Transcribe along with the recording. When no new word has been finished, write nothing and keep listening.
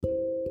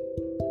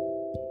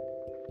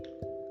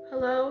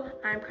Hello,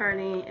 I'm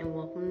Cardín, and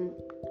welcome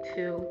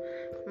to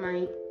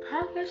my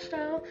podcast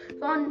show.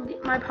 So on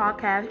my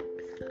podcast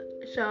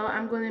show,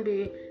 I'm going to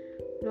be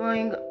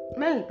doing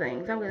many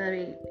things. I'm going to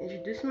be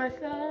introducing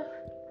myself,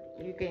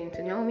 you getting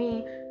to know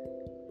me,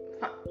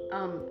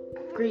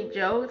 great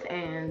jokes,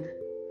 and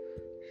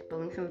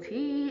spilling some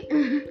tea.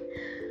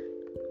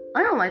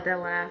 I don't like that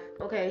laugh.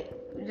 Okay,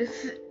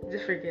 just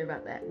forget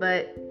about that.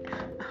 But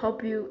I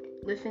hope you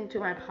listen to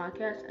my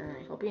podcast, and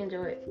I hope you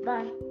enjoy it.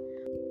 Bye.